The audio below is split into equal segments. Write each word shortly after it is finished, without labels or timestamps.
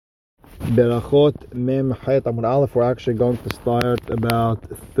Berachot Mem Chet Amud Aleph. We're actually going to start about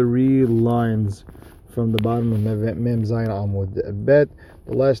 3 lines from the bottom of Mem Zayin Amud Bet.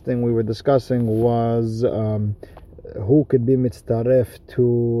 The last thing we were discussing was who could be mitzaref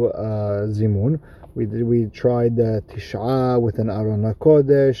to Zimun. We tried Tish'a with an Aron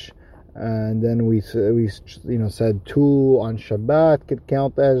HaKodesh, and then we said 2 on Shabbat could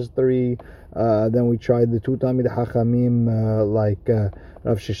count as 3. Then we tried the 2 Talmid Hachamim like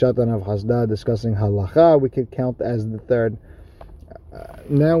Rav Shishat and Rav Hasda discussing halacha. We could count as the 3rd.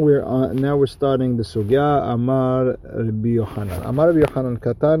 Now we're starting the sugya. Amar Rabbi Yochanan. Amar Rabbi Yochanan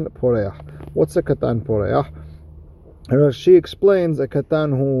Katan Poreach. What's a Katan Poreach? She explains a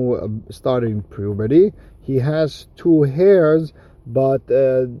Katan who starting puberty. He has 2 hairs, but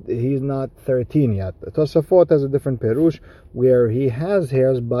he's not 13 yet. Tosafot has a different perush where he has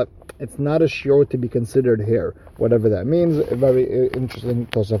hairs, but it's not a shiur to be considered hair, whatever that means. Very interesting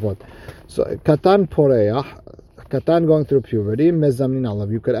Tosafot. So Katan Poreach, Katan going through puberty, Mezamnin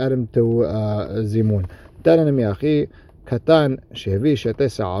Alav. You could add him to Zimun. Tananami Achi, Katan Shevi Shete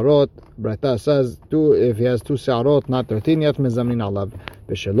Sa'arot. Brata says if he has 2 Sa'arot, not 13 yet, Mezamnin Alav.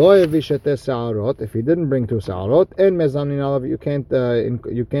 V'shelo Yevi Shete Sa'arot. If he didn't bring 2 Sa'arot, and Mezamnin Alav, you can't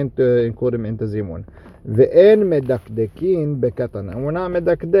include him into Zimun. Ve'en medakdekin bekatan, and we're not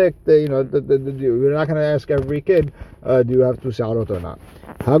medakdek. We're not going to ask every kid, do you have 2 sa'arot or not?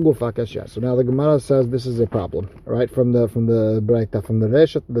 Hagufa kashya. So now the Gemara says this is a problem, right? From the Braita, from the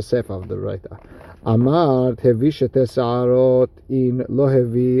Reshet to the Sefer of the Braita. Amar hevi shete sa'arot in lo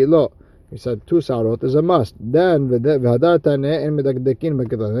hevi lo. He said 2 sa'arot is a must. Then v'hadartane en medakdekin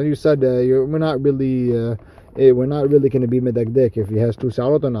bekatan. Then you said we're not really going to be medakdek if he has 2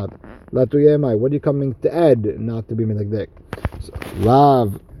 sa'arot or not. La tuyemai, what are you coming to add not to be medakdek? So,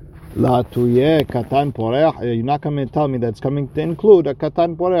 lav, la tuye katan poreach. You're not coming to tell me that's coming to include a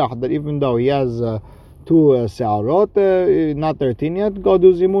katan poreach, that even though he has 2 sa'arot, not 13 yet, go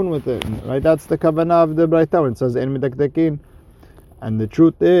do zimun with it. Right? That's the kavanah of the Braita when it says en medakdekin. And the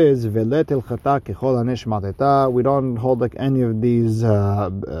truth is, velet ilchata kechol hanesh mateta. We don't hold like any of these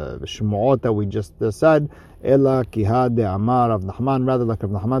shmuot that we just said. Ela kiha de amar Rav Nachman. Rather, like Rav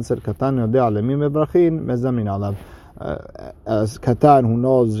Nachman said, katan yodea lemim mebrachin mezamin alav. As katan who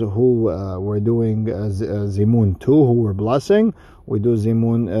knows who we're doing zimun to, who we're blessing, we do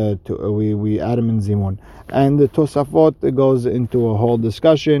zimun we add him in zimun. And the Tosafot goes into a whole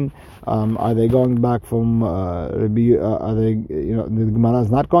discussion. Are they going back from Rabbi? Are they? The Gemara is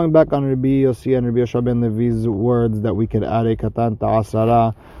not going back on Rabbi Yossi and Rabbi Yoshua ben Levi's words that we could add a katan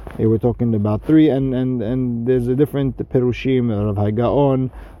ta'asara. They were talking about 3, and there's a different perushim of Hagaon,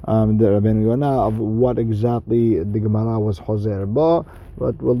 the Rabbeinu Yonah, of what exactly the Gemara was hozer ba,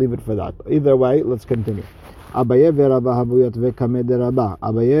 but we'll leave it for that. Either way, let's continue. Abaye ve'Rava havuyat ve'kamed Rabba.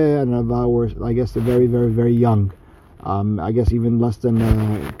 Abaye and Rava were, I guess, very, very, very young. I guess even less than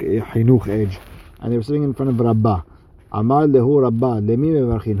Hinuch age. And they were sitting in front of Rabbah. Amar lehu Rabbah, lemi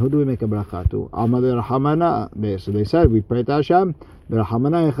mevarchin, who do we make a bracha to? Amar leRahamana. So they said, we pray to Hashem.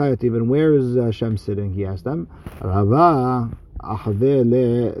 LeRahamana echayat, even where is Hashem sitting? He asked them. Rava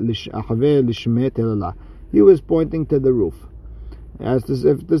achave lishmet elallah. He was pointing to the roof, as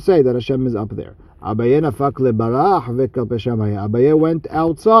if to say that Hashem is up there. Abaye nafak lebarach ve'kal peshamaya. Abaye went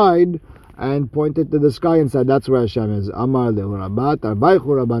outside and pointed to the sky and said, that's where Hashem is. Amar lehu Rabbah, tarvaychu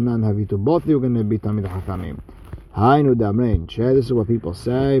Rabbanan havitu. Both of you are going to be Talmid Hachamim. Hainu damrein. This is what people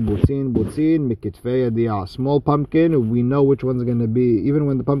say. Butzin, mikitvei yadiyah. Small pumpkin, we know which one's going to be. Even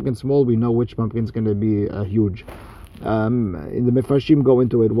when the pumpkin's small, we know which pumpkin's going to be huge. In the Mefarshim go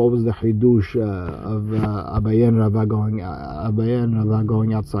into it. What was the chidush of Abaye and Rava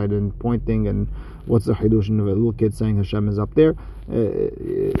going outside and pointing, and what's the chidush of a little kid saying Hashem is up there?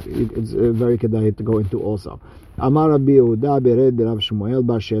 It's very kedai to go into also. Amar Rabbi Yehuda bered Rav Shmuel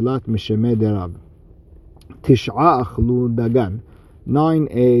bar Shelat mishemed Rav. Tish'a achlu dagan. 9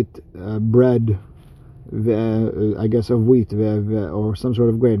 ate bread, I guess of wheat or some sort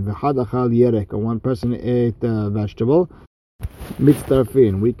of grain. V'chad achal yerek, and 1 person ate vegetable.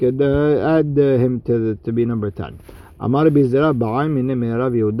 Mitztarfin, we could add him to be number 10. Amar Rabbi Zera ba'ay minei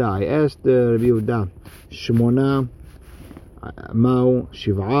Rav Yehuda. I asked Rabbi Yehuda, Shmona Mao,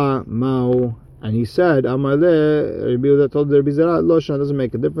 Shiv'a Mao, and he said, Amar le, Rabbi Yehuda told Rabbi Zera, Lo shana, doesn't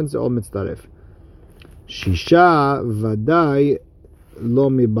make a difference, all mitztaref. Shisha Vadai Lo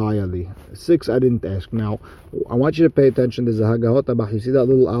Mibayali. 6 I didn't ask. Now, I want you to pay attention. There's a Hagahot Abach. You see that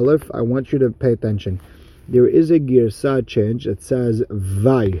little aleph? I want you to pay attention. There is a Girsa change that says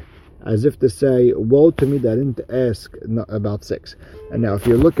Vai, as if to say, woe to me that I didn't ask about 6. And now, if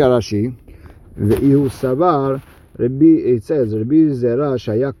you look at Rashi, the Ihu Savar, It says Rabbi Zera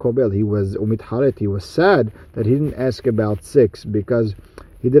Shaya Kobel. He was umitharet. He was sad that he didn't ask about 6 because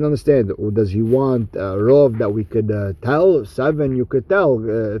he didn't understand. Does he want rov that we could tell? 7 you could tell.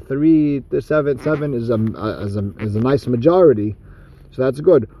 3 to 7 is a nice majority, so that's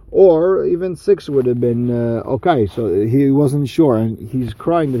good. Or even 6 would have been okay. So he wasn't sure, and he's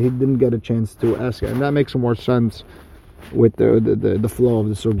crying that he didn't get a chance to ask it, and that makes more sense with the flow of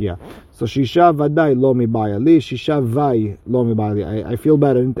the sugya. So Shisha Vadai lo mibaya li, Shisha Vai lo mibaya li. I feel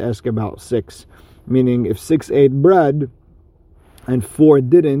bad I didn't ask about 6, meaning if 6 ate bread and 4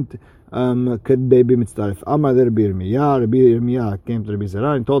 didn't, could they be mitzaref? Amar Rabbi Yirmiyah came to Rabbi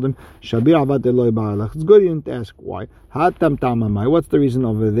Zera and told him, Shabir avad lo yibaralach. It's good you didn't ask why. Hatam tamamai. What's the reason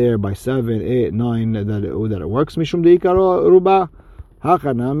over there by 7, 8, 9 that it works? Mishum de ikaruba.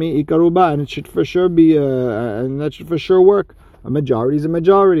 Hachanami ikaruba, and it should for sure be, and that should for sure work. A majority is a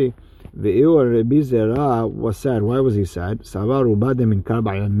majority. Ve'il Rabbi Zera was sad. Why was he sad?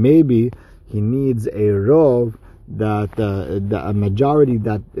 Maybe he needs a rov that a majority,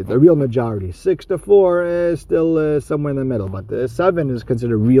 that a real majority. 6 to 4 is still somewhere in the middle, but 7 is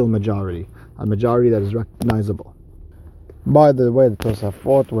considered a real majority, a majority that is recognizable. By the way, the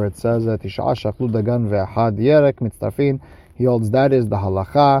Tosafot, where it says that Tisha shaklu dagan ve'ahad yerek mitztarfin, he holds that is the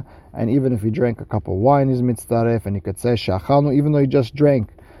halacha, and even if he drank a cup of wine, he's mitztaref, and you could say shachanu, even though he just drank.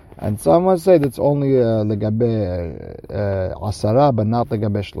 And someone say that's only legabe asara, but not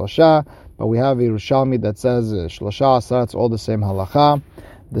legabe shlosha. But we have Yerushalmi that says shlosha asara, it's all the same halacha.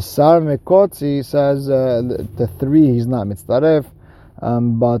 The Sar Mekotzi says the 3 he's not mitztaref,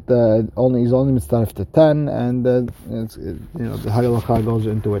 but he's only mitztaref to 10, and the halacha goes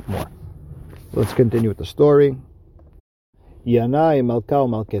into it more. Let's continue with the story. Yanai Malka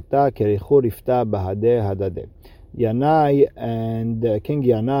Malketa Kerichu Rifta Bahade Hadade. Yanai and King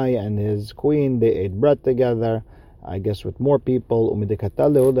Yanai and his queen, they ate bread together, I guess with more people.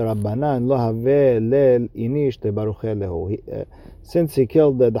 Since he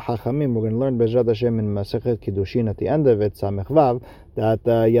killed the Chachamim, we're going to learn B'ezrat Hashem in Masechet Kiddushin at the end of it, Samech Vav, that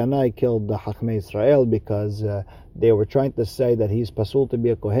Yanai killed the Chachmei Israel because they were trying to say that he's pasul to be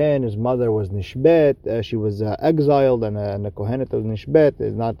a kohen. His mother was nishbet. She was exiled, and a kohenet was nishbet.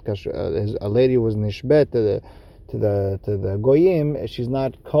 Is not a lady was nishbet to the goyim. She's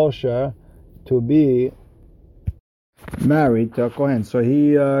not kosher to be married to a kohen. So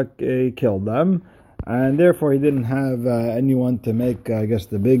he killed them, and therefore he didn't have anyone to make, I guess,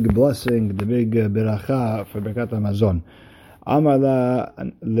 the big blessing, the big beracha for Birkat Hamazon. I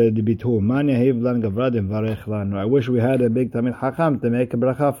wish we had a big Talmid Chacham to make a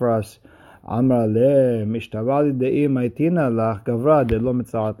bracha for us.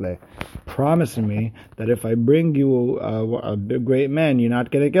 Promise me that if I bring you a great man, you're not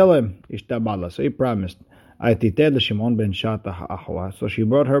going to kill him. So he promised. So she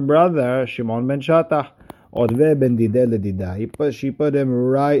brought her brother, Shimon ben Shatach. She put him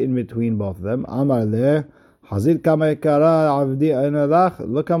right in between both of them. Hazid kama ikara avdi analach.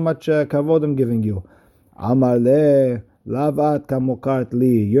 Look how much kavod I'm giving you. Amar le lavat kamukart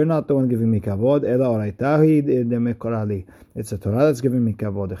li. You're not the one giving me kavod. Ela oraitahi demekora li. It's a Torah that's giving me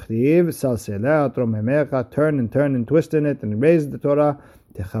kavod. Chtiv salsela atromemecha. Turn and twist in it and raise the Torah.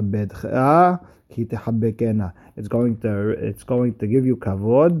 Techabedcha ki techabekena. It's going to give you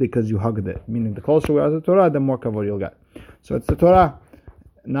kavod because you hugged it. Meaning the closer we are to the Torah, the more kavod you'll get. So it's the Torah,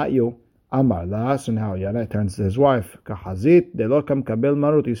 not you. Amar la, so now Yanai turns to his wife. Kahazit, de lo kam kabel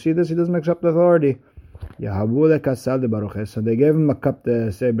marut. You see this? He doesn't accept authority. Yahabu lekasal de baruch. So they gave him a cup to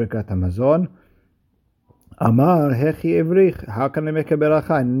say Birkat Hamazon. Amar hechi evrich. How can I make a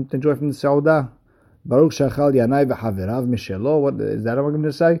beracha? I didn't enjoy from the Sauda. Baruch shachal Yanai v'havirav mishelo. What is that? What I'm going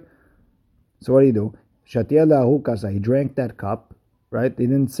to say? So what do you do? Shatia lahu kasa. He drank that cup, right? He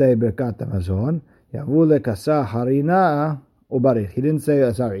didn't say Birkat Hamazon. Yahabu lekasa harina. Ubarich. He didn't say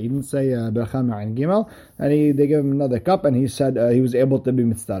Berachah Ma'ayin Gimel, and they gave him another cup, and he said he was able to be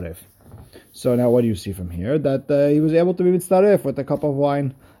mitzaref. So now, what do you see from here? That he was able to be mitzaref with a cup of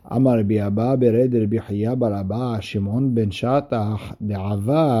wine. Amar Rabbi Abba bered Rabbi Hiya bar Abba Shimon ben Shatach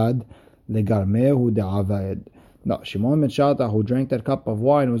de'avad legarmehu de'aved. No, Shimon ben Shatach, who drank that cup of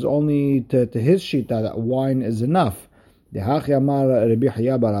wine, was only to his shita that wine is enough. דהכי אמר רבי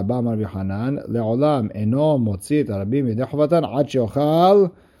חייא בר אבא אמר רבי חנן לעולם אינו מוציא את הרבים ידי חובתן עד שיאכל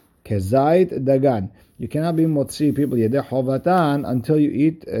כזית דגן. You cannot be motzi people yedei chovatan until you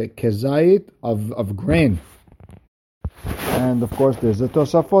eat kezait of grain. And of course, there's a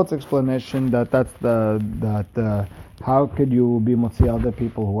Tosafot's explanation that how could you be motzi other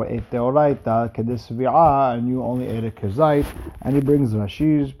people who ate deoraita kedesvi'ah and you only ate a kezait? And he brings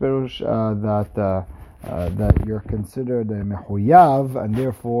Rashi's perush that that you're considered a mehuyav, and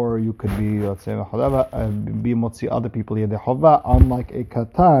therefore you could be, let's say, be motzi other people yedei chova, unlike a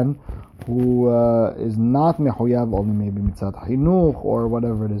katan who is not mehuyav, only maybe mitzat chinuch or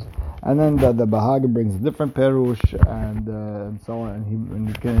whatever it is. And then the Bahag brings a different perush and so on,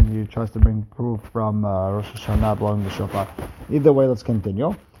 and he tries to bring proof from Rosh Hashanah blowing the shofar. Either way, let's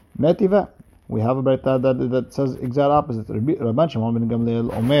continue. Metiva, we have a breita that says exact opposite. Rabban Shimon ben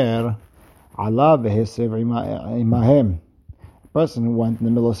Gamliel Omer, Allah v'hesev imahem. A person who went in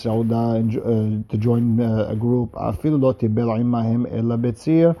the middle of Sauda to join a group, afilu lo tibel imahem ela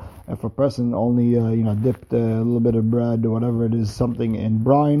betzir. If a person only dipped a little bit of bread or whatever it is, something in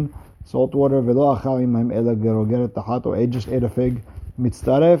brine, salt water, velo achal imahem ela gerogeret tahat, or just ate a fig,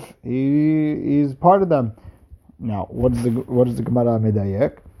 mitzaref, he's part of them. Now, what is the Gemara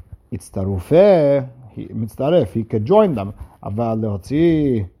medayek? It's tarufeh, mitzaref, he could join them. Aval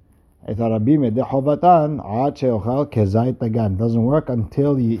leotzi et harabim yedei chovatan ad sheochal kezait tagan. Doesn't work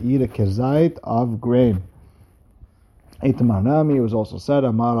until you eat a kezait of grain. Itmar Nami was also said,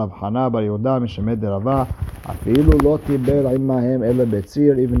 Amar Rav Hana bar Yehuda mishemed derava, afilu lo tibel imahem ela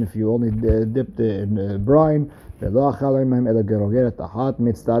betzir, even if you only dipped it in brine, velo achal imahem ela gerogeret tahat,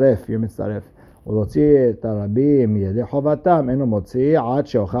 mitzaref, you're mitzaref. ולהוציא את הרבים מידי חובתם, אינו מוציא עד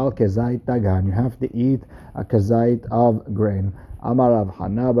שאוכל כזית דגן. You have to eat a כזית of grain. אמר רב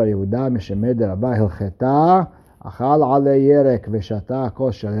חנה בר יהודה משמד דרבה הלכתה, אכל עלי ירק ושתה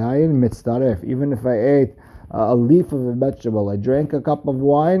כוס של יין, מצטרף. Even if I ate a leaf of a vegetable, I drank a cup of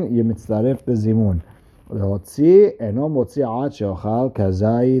wine, you מצטרף לזימון. להוציא אינו מוציא עד שאוכל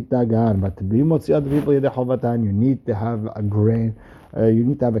כזית דגן. But to be מוציא other people ידי חובתם, you need to have a grain. You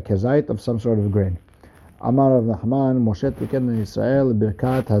need to have a kezait of some sort of grain. Amar Rav Nachman, Moshe tiken Yisrael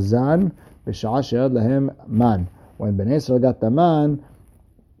birkat hazan b'sha'ah she'ad lahem man. When Bnei Israel got the man,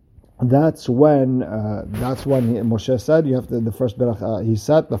 that's when Moshe said you have to the first beracha. He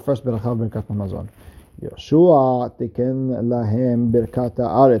said the first beracha of birkat hamazon. Yeshua tiken lahem birkat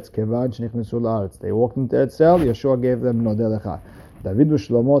haaretz kevan shenichnesu laaretz. They walked into Etzel. Yeshua gave them nodeh lecha. David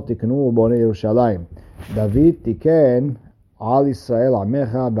u'Shlomo tiknu bonei Yerushalayim. David tiken Al Yisrael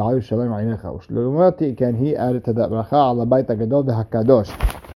Amecha B'al Yerushalayim Einecha. Ushlomo can he added to that bracha al Habayit HaGadol v'Hakadosh.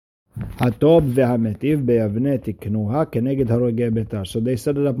 Hatob v'Hametiv beYavneh tiknuha keneged harogei Betar. So they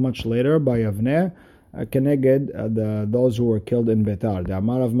set it up much later by Yavneh keneged those who were killed in Betar. The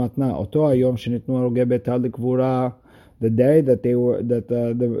Amar of Matna Oto hayom shenitnu harogei Betar likvura. The day that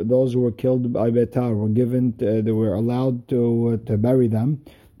those who were killed by Betar were given, they were allowed to bury them.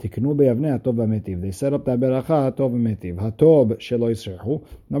 Tiknu beyavneh hatov v'metiv. They set up that beracha hatov v'metiv. Hatov shelo yisrechu.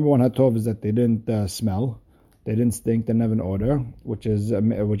 Number one, hatov is that they didn't smell, they didn't stink, they didn't have an odor, which is a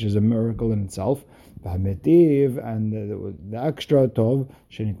miracle in itself. V'metiv, and the extra tov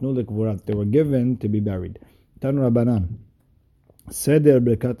shenitnu lekvurat, they were given to be buried. Tanu Rabbanan. Seder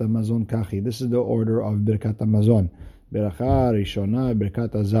birkat hamazon kachi. This is the order of birkat hamazon. ברכה ראשונה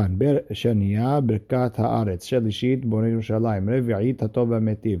ברכת הזן, שנייה ברכת הארץ, שלישית בונה ירושלים, רביעית הטוב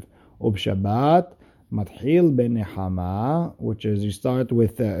והמיטיב, ובשבת מתחיל בנחמה, which is you start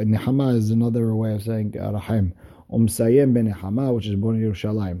with נחמה is another way of saying רחם, ומסיים בנחמה, which is בונה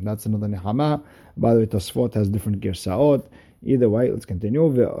ירושלים. That's another נחמה. By the way, Tosfot has different גרסאות. Either way, let's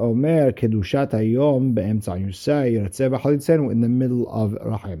continue. ואומר קדושת היום באמצע, you say ירצה בחליצנו in the middle of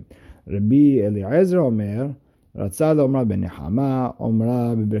רחם. רבי אליעזר אומר Ratzah Omra Benechama,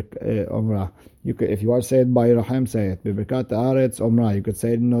 Omra, you could, if you want to say it by Rahem, say it. Beberkat Haaretz, Omra, you could say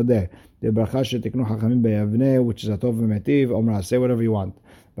it in Nodeh. The Bracha Shetiknu Chachamim Beyavneh, which is Atov V'Metiv, Omra, say whatever you want.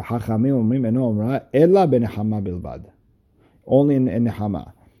 V'Chachamim Omrim Eno Omra, Ella Benechama Bilbad. Only in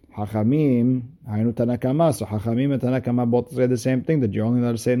Nechama. Chachamim, Hainu Tanakama, so Chachamim and Tanakama both say the same thing, that you're only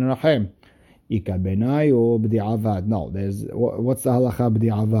allowed to say in Rahem. Ika Benai or B'di'avad. No, what's the halacha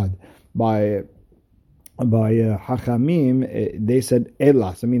B'di'avad? By Hachamim, they said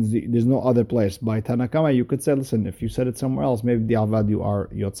Ela, so it means there's no other place. By Tanakama, you could say, listen, if you said it somewhere else, maybe the Avad you are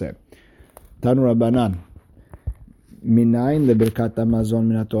Yotze. Tanu Rabbanan. Minayin lebirkat hamazon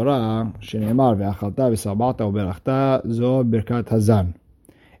min haTorah, shene'emar ve'achalta v'sabata u'berachta, zo birkat hazan.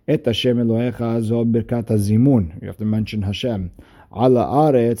 Et Hashem Elohecha, zo birkat hazimun. You have to mention Hashem. Ala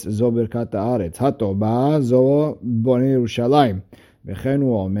aretz, zo birkat haaretz. Hatoba, zo bonei Yerushalayim. וכן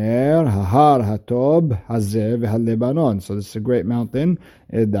הוא אומר, ההר הטוב הזה והלבנון. So this is a great mountain,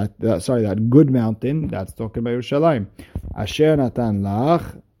 that good mountain, that's talking about ירושלים. אשר נתן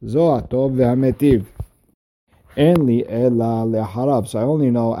לך, זו הטוב והמיטיב. אין לי אלא לאחריו. So I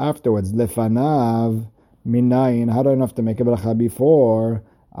only know afterwards, לפניו, מניין, how do I have to make a bracha before?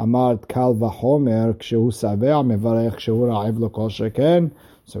 אמרת קל וחומר, כשהוא שבע, מברך כשהוא רעב לו כל שכן.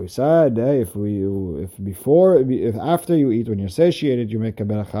 So he said, hey, if after you eat, when you're satiated, you make a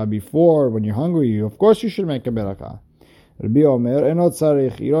beracha. Before, when you're hungry, of course you should make a beracha. Rabbi Omer, enot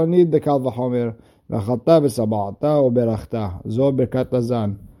tzarich, you don't need the kal v'chomer. V'achalta v'saba'ata u'berachta. Zo birkat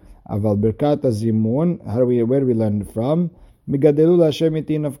hazan. Aval birkat hazimun, where do we learn it from? Migadelu l'Hashem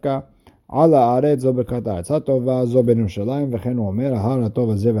iti nafka. Ala aret zo birkat ha'aretz hatova, zo ben Yerushalayim, v'chen hu omer, ahar hatov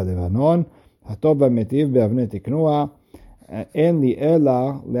hazeh v'levanon, hatov v'metiv be'avnei tiknua. In the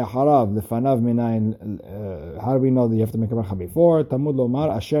Ela le'harav lefanav minayin. How do we know that you have to make a bracha before? Tamud lomar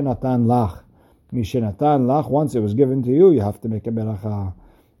asher natan lach. Mishe natan lach. Once it was given to you, you have to make a bracha.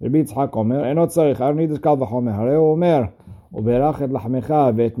 Rabbi Yitzchak omer, enot tzarich. I don't need this kal v'chomer. Harei omer uberach et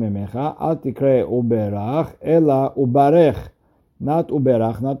lachmecha ve'et memecha. Al tikre uberach ela ubarech. Not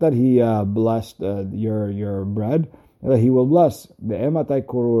uberach. Not that he blessed your bread. He will bless. When? How do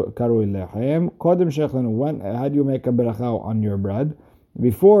you make a beracha on your bread?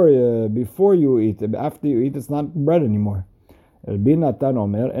 Before you eat. After you eat, it's not bread anymore. Rabbi Natan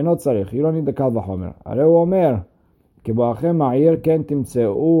omer, enot tzarich. You don't need the kal v'chomer. Harei omer, kiba'achem ma'ir ken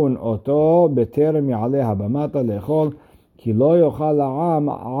timtze'un oto beterem ya'aleh habamata le'chol ki lo yochal ha'am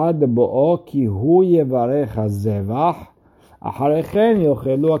ad bo'o ki hu yevarech hazevach acharechen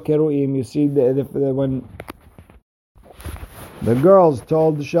yochelu ha'keruim. You see, when the girls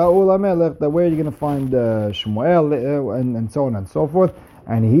told Shaul HaMelech that where are you going to find Shmuel and so on and so forth,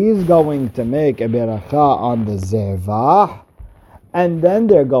 and he's going to make a beracha on the zevach, and then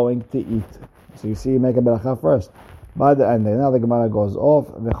they're going to eat. So you see, you make a beracha first. And now the Gemara goes off.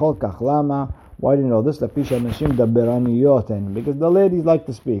 V'chol kach lama. Why do you know this? Because the ladies like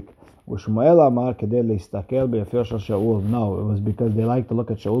to speak. Shmuel Amar kedei leistakel be'yafeh shel Shaul. No, it was because they like to look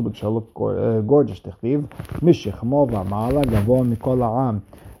at Shaul because Shaul looked gorgeous. Tichtiv mishechmo v'amala gavo mikol ha'am.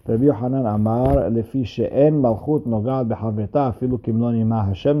 Rabbi Yochanan Amar lefi she'en malchut nogat bechavreta afilu kimloni ma.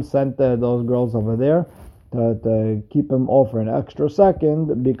 Hashem sent those girls over there to keep him off for an extra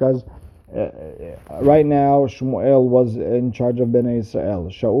second because right now Shmuel was in charge of Bnei Israel.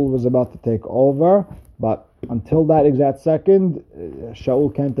 Shaul was about to take over, but until that exact second, Shaul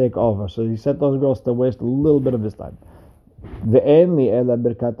can't take over. So he sent those girls to waste a little bit of his time. Ve'en li ela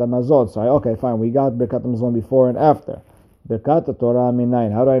birkat hamazon. So okay, fine, we got birkat hamazon before and after. Birkat Torah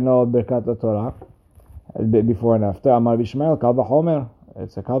minayin. How do I know birkat Torah before and after? Amar b'Shmuel kal v'chomer.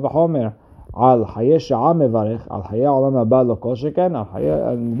 It's a kal v'chomer. Al hayeh sha'a mevarech. Al hayeh olam haba lo kol sheken. Al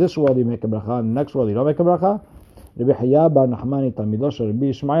hayeh, in this world you make a bracha, in the next world you don't make a bracha. Rabbi Chaya bar Nachmani tamido shel Rabbi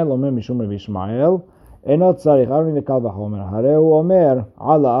Yishmael omer mishum Rabbi Yishmael. Enot tzarich, I don't need the kal v'chomer. Harei hu omer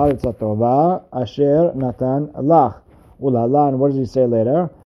al ha'aretz hatova asher natan lach. Ulalan, what does he say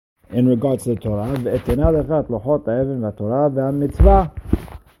later? In regards to the Torah, ve'etena lecha et lochot ha'even v'torah ve'amitzvah.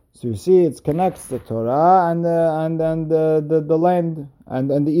 So you see, it connects the Torah and the land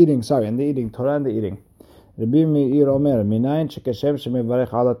and the eating. Sorry, and the eating. Torah and the eating. Rabbi Meir omer minayin shekeshem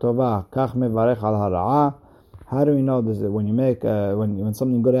shemevarech al hatova kach mevarech al hara'ah. How do we know this? When you make when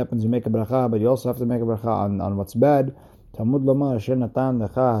something good happens, you make a bracha, but you also have to make a bracha on what's bad. Tamud lomar asher natan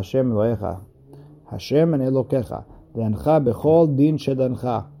lecha Hashem Elohecha, Hashem and Elokecha, dancha bechol din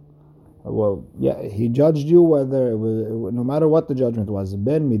shedancha. Well, yeah, he judged you whether it was, no matter what the judgment was,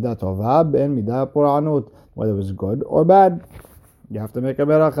 ben midah tova, ben midah poranut, whether it was good or bad. You have to make a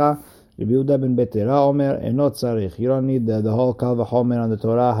beracha. Rabbi Yehuda ben Betera omer enot tzarich. You don't need the whole kal v'chomer on the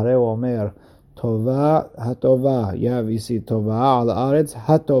Torah. Harei omer Tova hatova. You see Tova al haaretz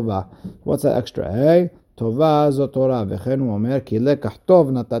hatova. What's that extra? Hey, Tova zo Torah. V'chen hu omer ki lekach tov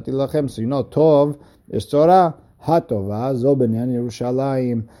natati lachem. So you know Tov is Torah. Hatova zo binyan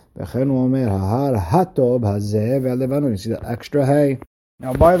Yerushalayim. V'chen hu omer hahar hatov hazeh ve'levanon. You see that extra hey.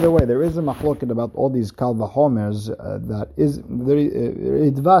 Now, by the way, there is a machloket about all these kal v'chomers. That is,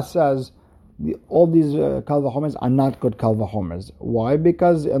 Ritva says all these kal v'chomers are not good kal v'chomers. Why?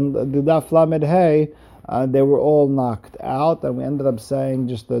 Because in the daf lamed hey, they were all knocked out, and we ended up saying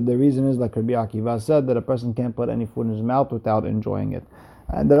just the reason is, like Rabbi Akiva said, that a person can't put any food in his mouth without enjoying it.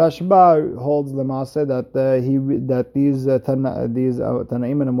 And the Rashba holds the Maaseh that these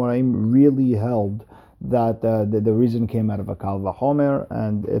Tanaim and Amoraim really held that the reason came out of a kal v'chomer,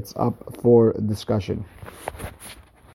 and it's up for discussion.